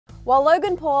While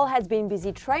Logan Paul has been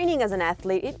busy training as an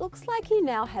athlete, it looks like he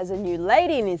now has a new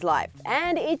lady in his life,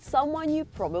 and it's someone you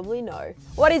probably know.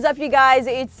 What is up, you guys?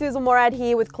 It's Sussan Mourad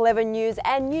here with Clevver News,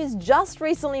 and news just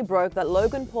recently broke that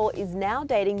Logan Paul is now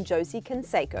dating Josie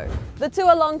Canseco. The two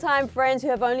are longtime friends who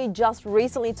have only just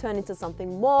recently turned into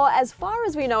something more, as far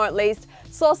as we know at least.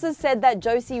 Sources said that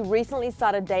Josie recently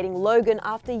started dating Logan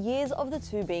after years of the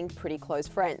two being pretty close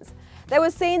friends. They were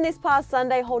seen this past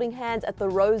Sunday holding hands at the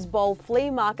Rose Bowl flea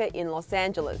market in Los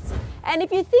Angeles. And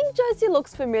if you think Josie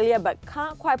looks familiar but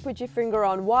can't quite put your finger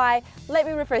on why, let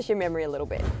me refresh your memory a little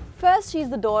bit. First, she's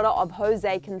the daughter of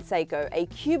Jose Canseco, a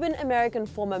Cuban-American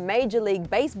former Major League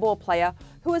Baseball player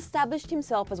who established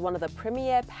himself as one of the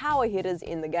premier power hitters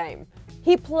in the game.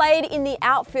 He played in the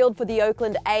outfield for the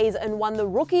Oakland A's and won the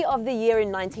Rookie of the Year in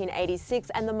 1986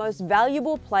 and the Most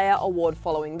Valuable Player award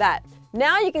following that.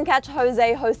 Now you can catch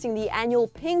Jose hosting the annual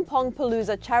Ping Pong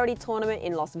Palooza charity tournament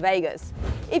in Las Vegas.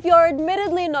 If you're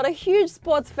admittedly not a huge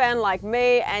sports fan like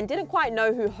me and didn't quite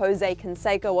know who Jose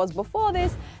Canseco was before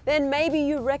this, then maybe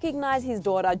you recognize his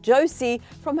daughter Josie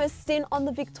from her stint on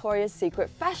the Victoria's Secret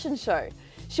fashion show.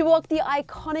 She walked the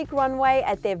iconic runway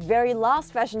at their very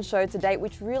last fashion show to date,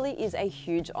 which really is a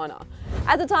huge honor.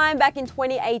 At the time, back in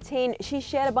 2018, she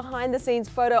shared a behind-the-scenes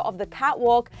photo of the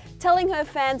catwalk, telling her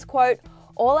fans, quote,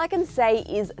 "All I can say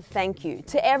is thank you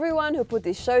to everyone who put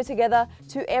this show together,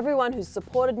 to everyone who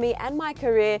supported me and my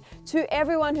career, to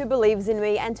everyone who believes in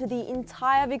me, and to the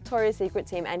entire Victoria's Secret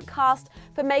team and cast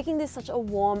for making this such a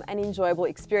warm and enjoyable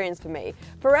experience for me.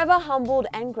 Forever humbled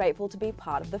and grateful to be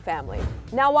part of the family."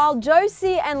 Now, while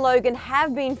Josie and Logan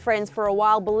have been friends for a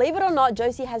while, believe it or not,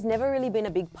 Josie has never really been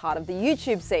a big part of the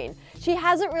YouTube scene. She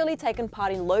hasn't really taken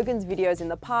part in Logan's videos in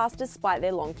the past, despite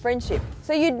their long friendship.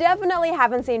 So you definitely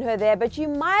haven't seen her there, but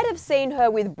you might have seen her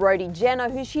with Brody,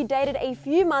 who she dated a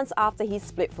few months after he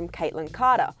split from Caitlyn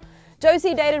Carter.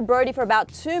 Josie dated Brody for about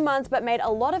 2 months but made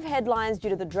a lot of headlines due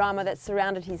to the drama that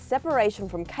surrounded his separation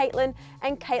from Caitlyn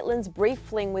and Caitlyn's brief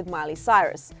fling with Miley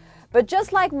Cyrus. But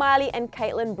just like Miley and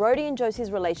Caitlyn, Brody and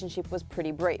Josie's relationship was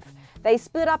pretty brief. They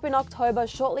split up in October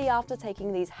shortly after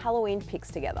taking these Halloween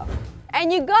pics together.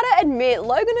 And you gotta admit,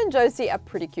 Logan and Josie are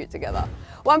pretty cute together.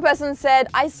 One person said,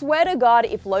 "I swear to God,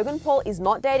 if Logan Paul is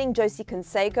not dating Josie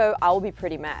Canseco, I will be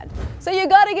pretty mad." So you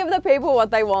gotta give the people what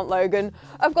they want, Logan.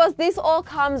 Of course, this all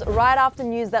comes right after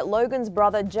news that Logan's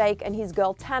brother Jake and his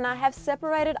girl Tanner have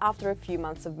separated after a few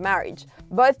months of marriage.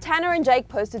 Both Tanner and Jake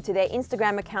posted to their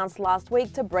Instagram accounts last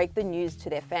week to break the news to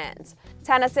their fans.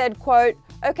 Tanner said, quote,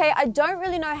 "Okay, I don't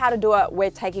really know how to do a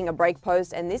 'we're taking a break'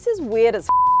 post, and this is weird as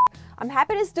I'm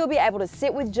happy to still be able to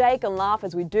sit with Jake and laugh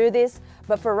as we do this,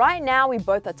 but for right now, we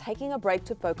both are taking a break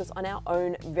to focus on our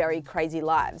own very crazy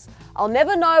lives. I'll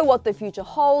never know what the future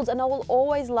holds, and I will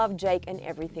always love Jake and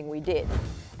everything we did."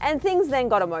 And things then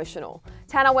got emotional.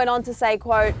 Tanner went on to say,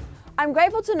 quote, "I'm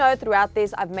grateful to know throughout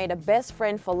this I've made a best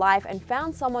friend for life and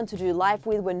found someone to do life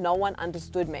with when no one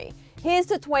understood me. Here's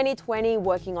to 2020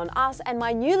 working on us and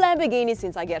my new Lamborghini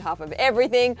since I get half of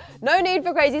everything. No need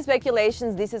for crazy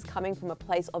speculations. This is coming from a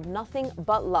place of nothing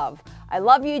but love. I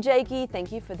love you, Jakey.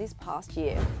 Thank you for this past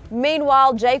year."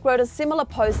 Meanwhile, Jake wrote a similar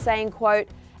post saying, quote,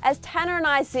 "As Tanner and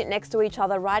I sit next to each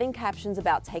other writing captions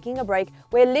about taking a break,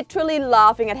 we're literally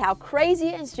laughing at how crazy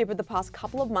and stupid the past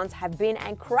couple of months have been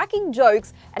and cracking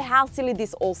jokes at how silly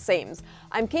this all seems.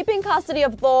 I'm keeping custody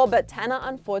of Thor, but Tanner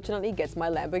unfortunately gets my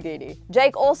Lamborghini."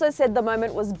 Jake also said the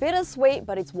moment was bittersweet,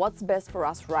 but it's what's best for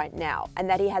us right now, and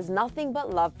that he has nothing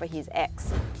but love for his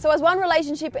ex. So as one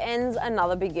relationship ends,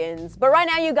 another begins. But right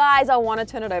now, you guys, I want to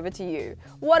turn it over to you.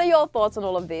 What are your thoughts on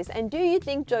all of this? And do you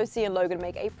think Josie and Logan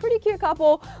make a pretty cute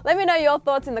couple? Let me know your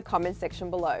thoughts in the comments section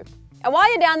below. And while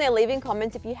you're down there leaving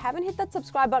comments, if you haven't hit that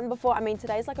subscribe button before,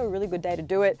 today's like a really good day to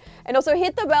do it. And also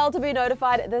hit the bell to be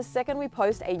notified the second we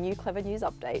post a new Clevver News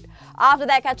update. After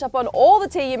that, catch up on all the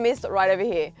tea you missed right over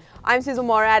here. I'm Sussan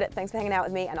Mourad. Thanks for hanging out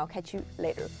with me, and I'll catch you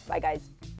later. Bye, guys.